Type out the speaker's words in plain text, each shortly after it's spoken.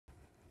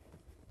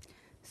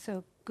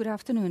So, good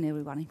afternoon,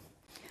 everybody.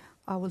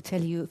 I will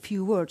tell you a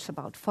few words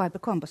about fiber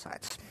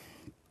composites.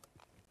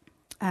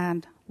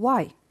 And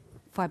why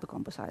fiber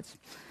composites?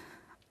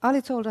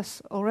 Ali told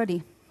us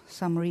already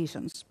some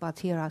reasons, but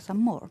here are some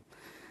more.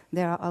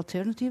 There are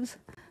alternatives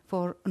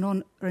for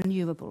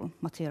non-renewable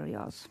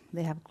materials.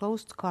 They have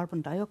closed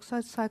carbon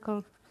dioxide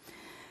cycle,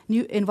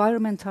 new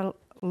environmental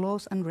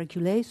laws and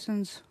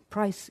regulations,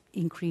 price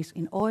increase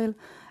in oil,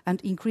 and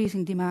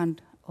increasing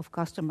demand of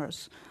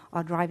customers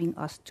are driving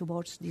us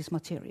towards these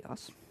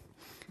materials.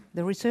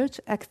 The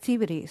research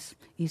activities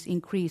is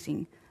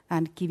increasing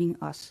and giving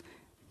us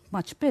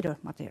much better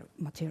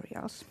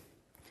materials.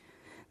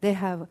 They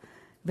have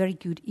very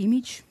good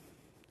image,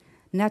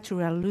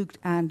 natural look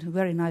and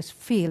very nice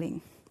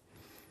feeling.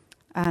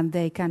 And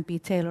they can be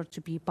tailored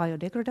to be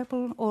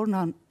biodegradable or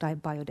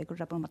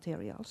non-biodegradable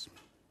materials.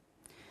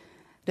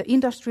 The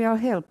industrial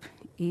help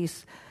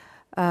is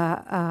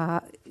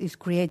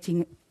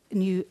creating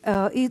new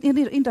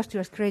industry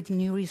is creating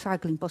new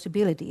recycling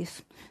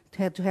possibilities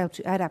to help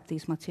to adapt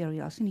these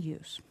materials in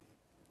use.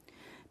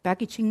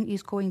 Packaging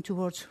is going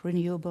towards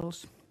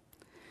renewables.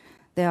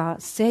 There are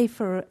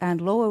safer and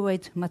lower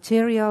weight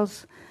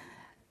materials,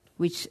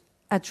 which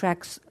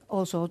attracts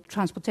also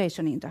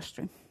transportation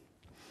industry.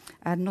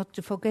 And not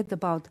to forget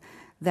about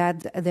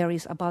that there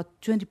is about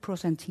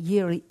 20%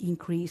 yearly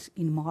increase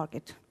in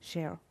market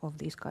share of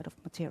these kind of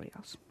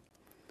materials.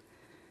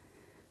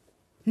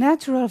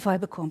 Natural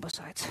fiber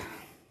composites,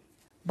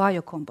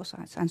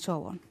 biocomposites, and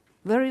so on.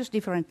 Various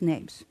different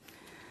names.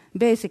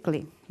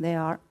 Basically, they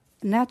are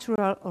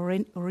natural or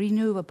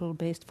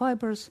renewable-based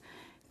fibers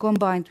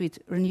combined with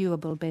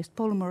renewable-based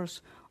polymers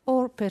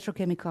or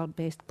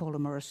petrochemical-based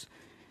polymers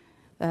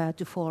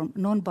to form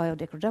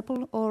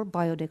non-biodegradable or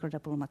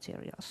biodegradable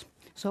materials.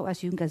 So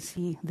as you can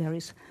see, there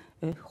is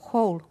a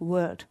whole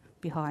world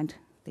behind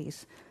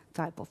these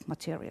type of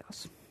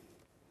materials.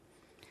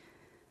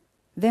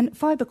 Then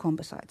fiber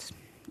composites,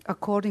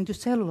 according to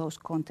cellulose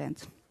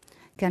content,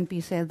 can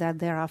be said that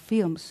there are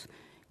films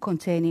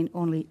containing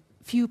only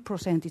few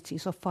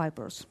percentages of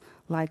fibers,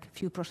 like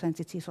few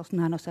percentages of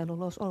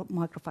nanocellulose or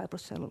microfiber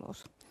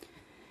cellulose.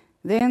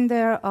 Then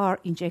there are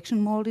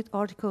injection molded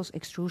articles,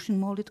 extrusion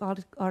molded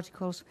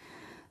articles,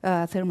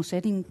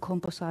 thermosetting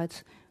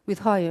composites with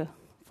higher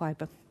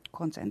fiber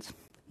content,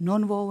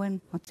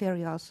 non-woven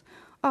materials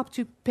up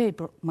to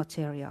paper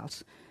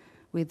materials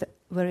with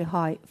very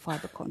high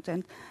fiber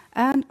content,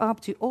 and up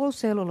to all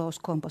cellulose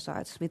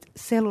composites with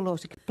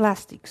cellulosic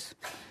plastics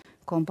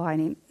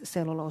combining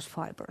cellulose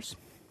fibers.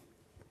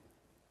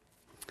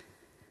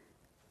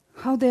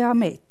 How they are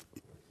made?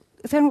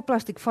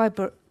 Thermoplastic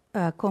fiber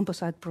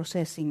composite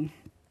processing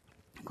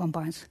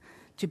combines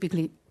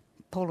typically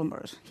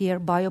polymers, here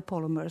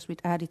biopolymers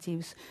with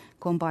additives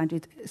combined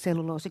with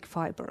cellulosic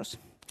fibers.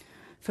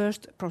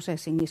 First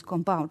processing is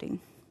compounding.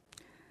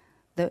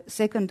 The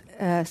second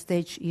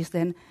stage is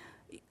then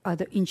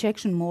either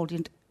injection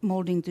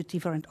molding to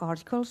different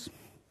articles,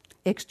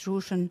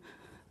 extrusion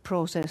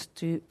process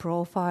to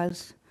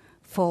profiles,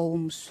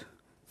 foams,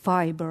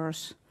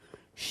 fibers,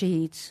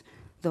 sheets.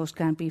 Those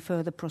can be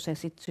further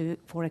processed to,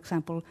 for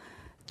example,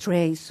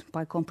 trays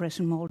by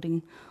compression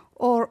molding,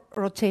 or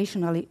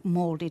rotationally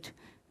molded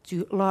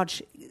to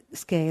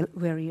large-scale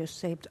various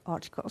shaped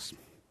articles.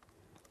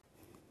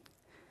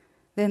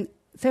 Then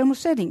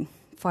thermosetting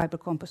fiber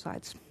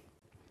composites.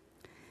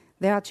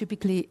 They are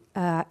typically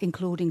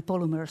including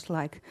polymers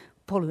like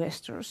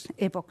polyesters,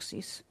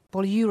 epoxies,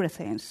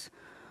 polyurethanes,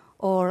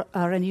 or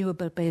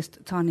renewable-based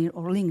tannin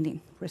or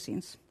lignin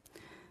resins.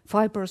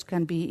 Fibers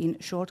can be in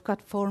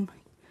shortcut form,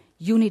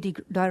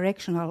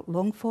 unidirectional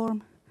long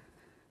form,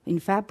 in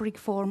fabric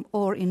form,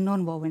 or in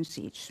non-woven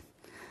sheets.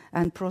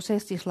 And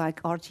processes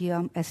like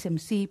RTM,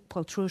 SMC,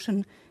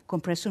 pultrusion,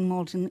 compression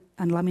molding,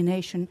 and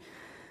lamination,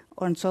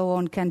 and so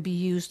on, can be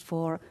used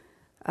for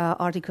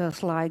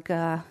articles like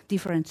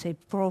different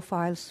shaped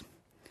profiles,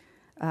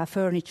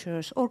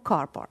 furnitures, or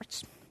car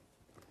parts.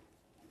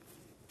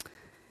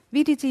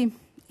 VTT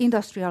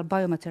Industrial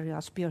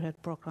Biomaterials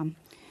Spearhead Program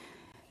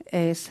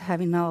is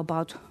having now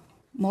about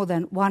more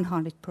than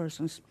 100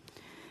 persons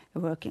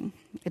working.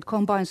 It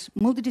combines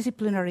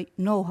multidisciplinary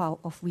know-how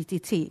of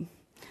VTT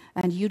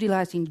and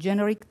utilizing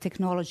generic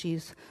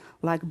technologies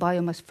like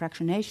biomass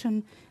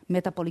fractionation,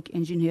 metabolic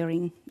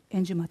engineering,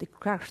 enzymatic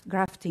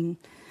grafting,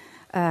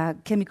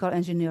 chemical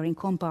engineering,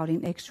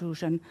 compounding,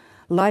 extrusion,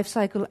 life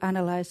cycle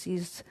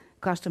analysis,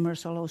 customer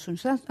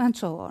solutions, and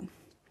so on.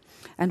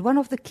 And one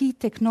of the key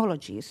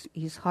technologies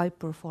is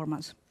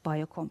high-performance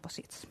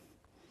biocomposites.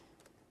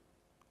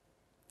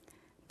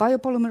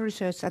 Biopolymer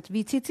research at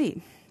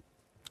VTT.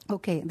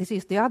 Okay, this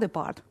is the other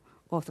part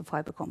of the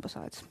fiber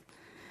composites.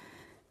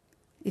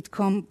 In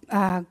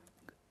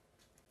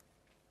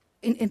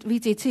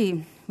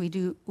VTT, we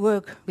do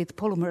work with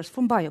polymers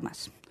from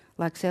biomass,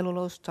 like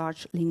cellulose,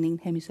 starch, lignin,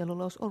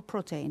 hemicellulose, or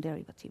protein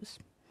derivatives.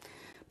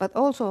 But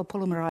also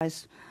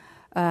polymerize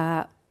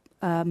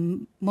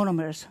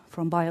monomers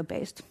from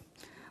bio-based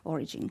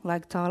origin,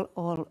 like tall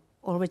or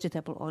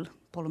vegetable oil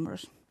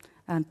polymers,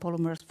 and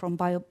polymers from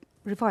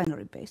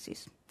biorefinery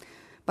bases.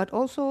 but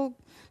also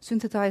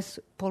synthesize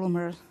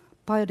polymers,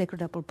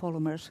 biodegradable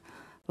polymers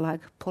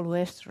like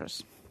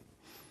polyesters.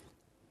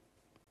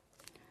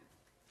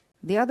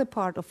 The other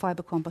part of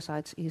fiber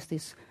composites is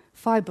this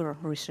fiber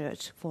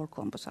research for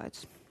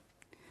composites,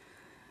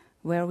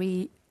 where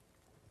we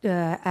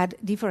add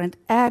different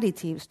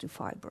additives to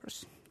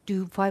fibers,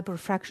 do fiber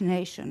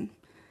fractionation,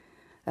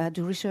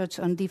 do research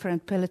on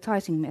different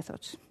pelletizing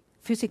methods,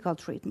 physical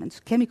treatments,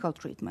 chemical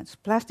treatments,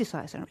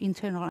 plasticizer,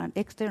 internal and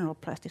external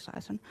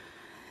plasticizer,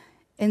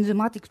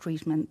 enzymatic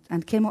treatment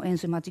and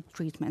chemoenzymatic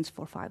treatments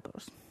for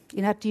fibers.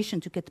 In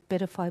addition, to get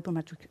better fiber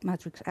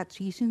matrix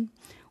adhesion,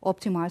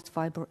 optimized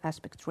fiber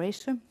aspect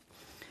ratio,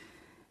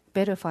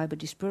 better fiber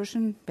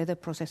dispersion, better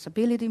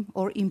processability,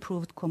 or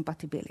improved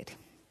compatibility.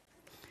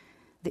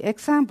 The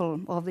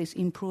example of this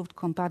improved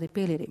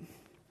compatibility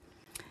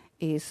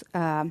is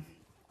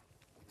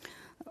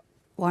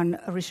one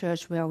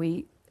research where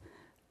we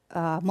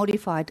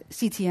modified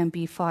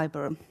CTMP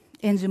fiber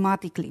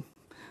enzymatically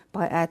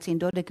by adding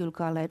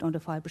dodecylgallate on the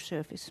fiber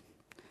surface.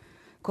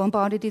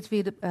 Compounded it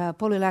with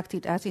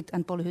polylactic acid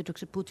and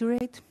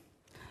polyhydroxybutyrate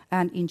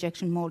and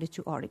injection molded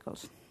to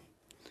articles.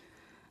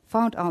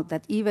 Found out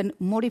that even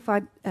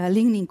modified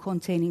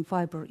lignin-containing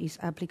fiber is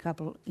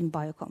applicable in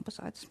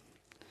biocomposites.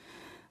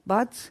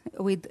 But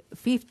with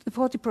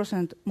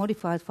 40%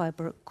 modified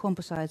fiber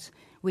composites,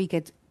 we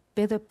get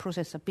better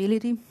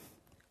processability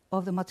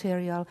of the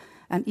material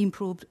and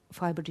improved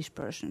fiber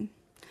dispersion.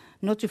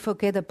 Not to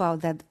forget about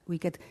that, we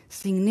get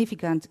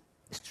significant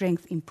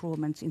strength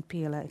improvements in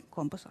PLA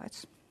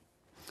composites.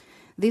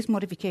 This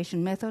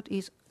modification method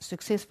is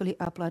successfully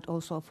applied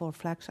also for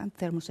flax and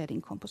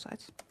thermosetting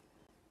composites.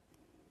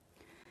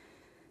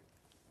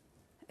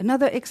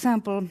 Another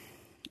example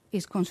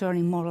is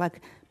concerning more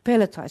like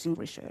pelletizing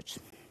research,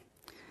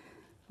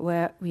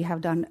 where we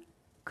have done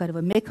kind of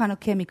a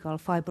mechanochemical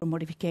fiber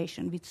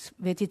modification with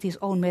VTT's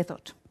own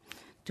method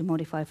to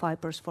modify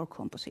fibers for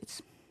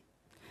composites.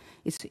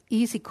 It's an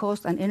easy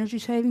cost and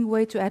energy-saving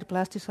way to add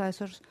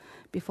plasticizers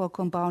before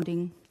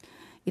compounding.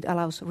 It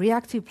allows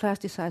reactive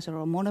plasticizer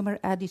or monomer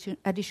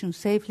addition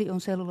safely on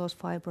cellulose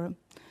fiber.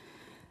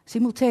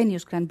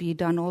 Simultaneous can be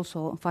done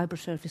also on fiber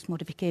surface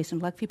modification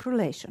like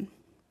fibrillation.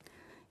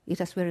 It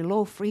has very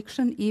low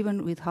friction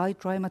even with high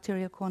dry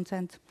material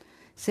content,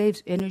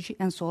 saves energy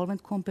and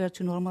solvent compared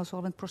to normal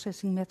solvent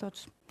processing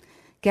methods,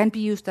 can be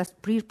used as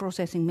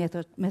pre-processing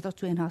method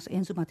to enhance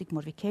enzymatic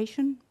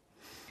modification,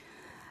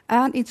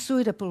 and it's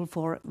suitable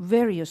for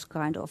various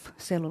kind of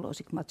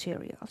cellulosic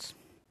materials,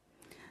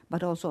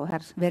 but also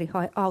has very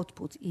high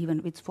output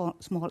even with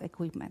small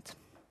equipment.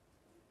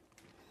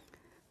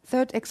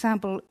 Third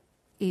example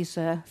is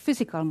a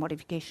physical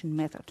modification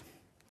method,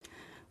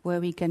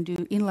 where we can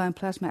do inline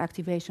plasma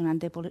activation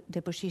and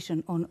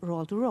deposition on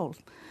roll-to-roll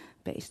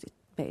based.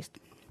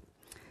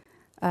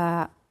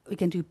 We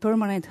can do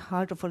permanent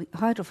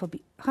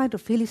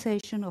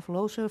hydrophilization of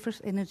low surface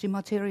energy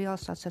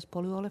materials such as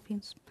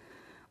polyolefins,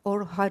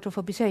 or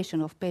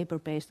hydrophobization of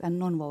paper-based and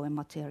non-woven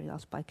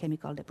materials by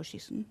chemical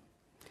deposition.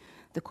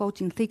 The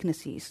coating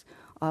thicknesses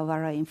are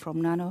varying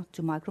from nano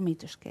to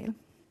micrometer scale.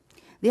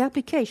 The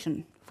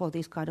application for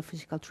these kind of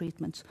physical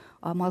treatments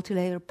are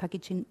multi-layer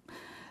packaging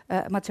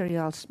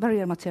materials,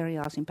 barrier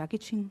materials in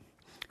packaging,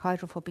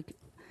 hydrophobic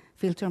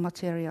filter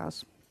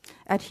materials,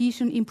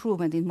 adhesion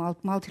improvement in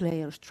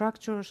multi-layer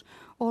structures,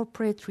 or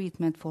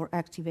pre-treatment for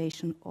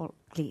activation or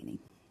cleaning.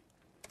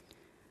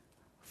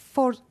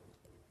 Fourth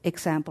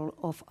example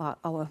of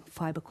our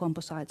fiber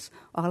composites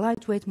are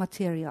lightweight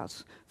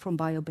materials from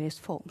bio-based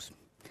foams.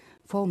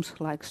 Foams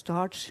like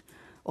starch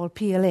or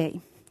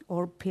PLA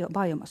or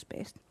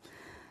biomass-based,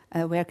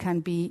 where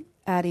can be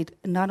added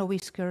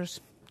nano-whiskers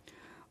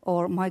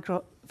or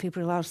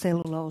microfibrillar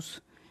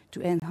cellulose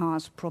to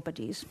enhance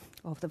properties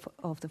of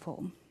the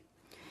foam.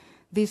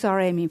 These are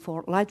aiming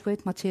for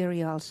lightweight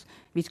materials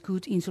with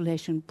good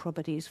insulation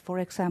properties, for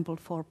example,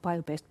 for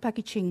bio-based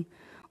packaging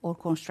or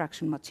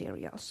construction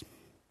materials.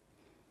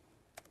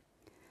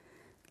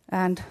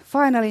 And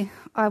finally,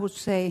 I would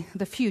say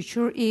the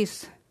future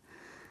is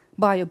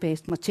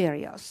bio-based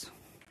materials,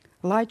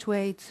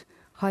 lightweight,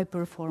 high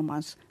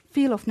performance,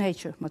 feel of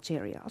nature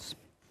materials,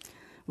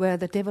 where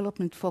the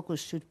development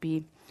focus should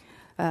be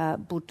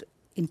put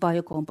in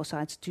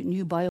biocomposites to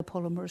new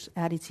biopolymers,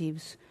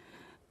 additives,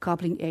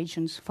 coupling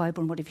agents,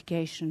 fiber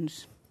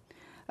modifications,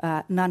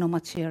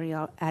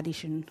 nanomaterial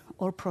addition,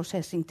 or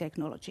processing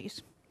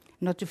technologies.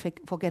 Not to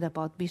forget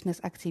about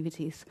business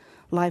activities,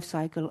 life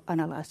cycle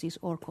analysis,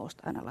 or cost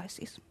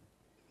analysis.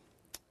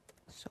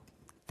 So,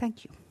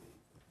 thank you.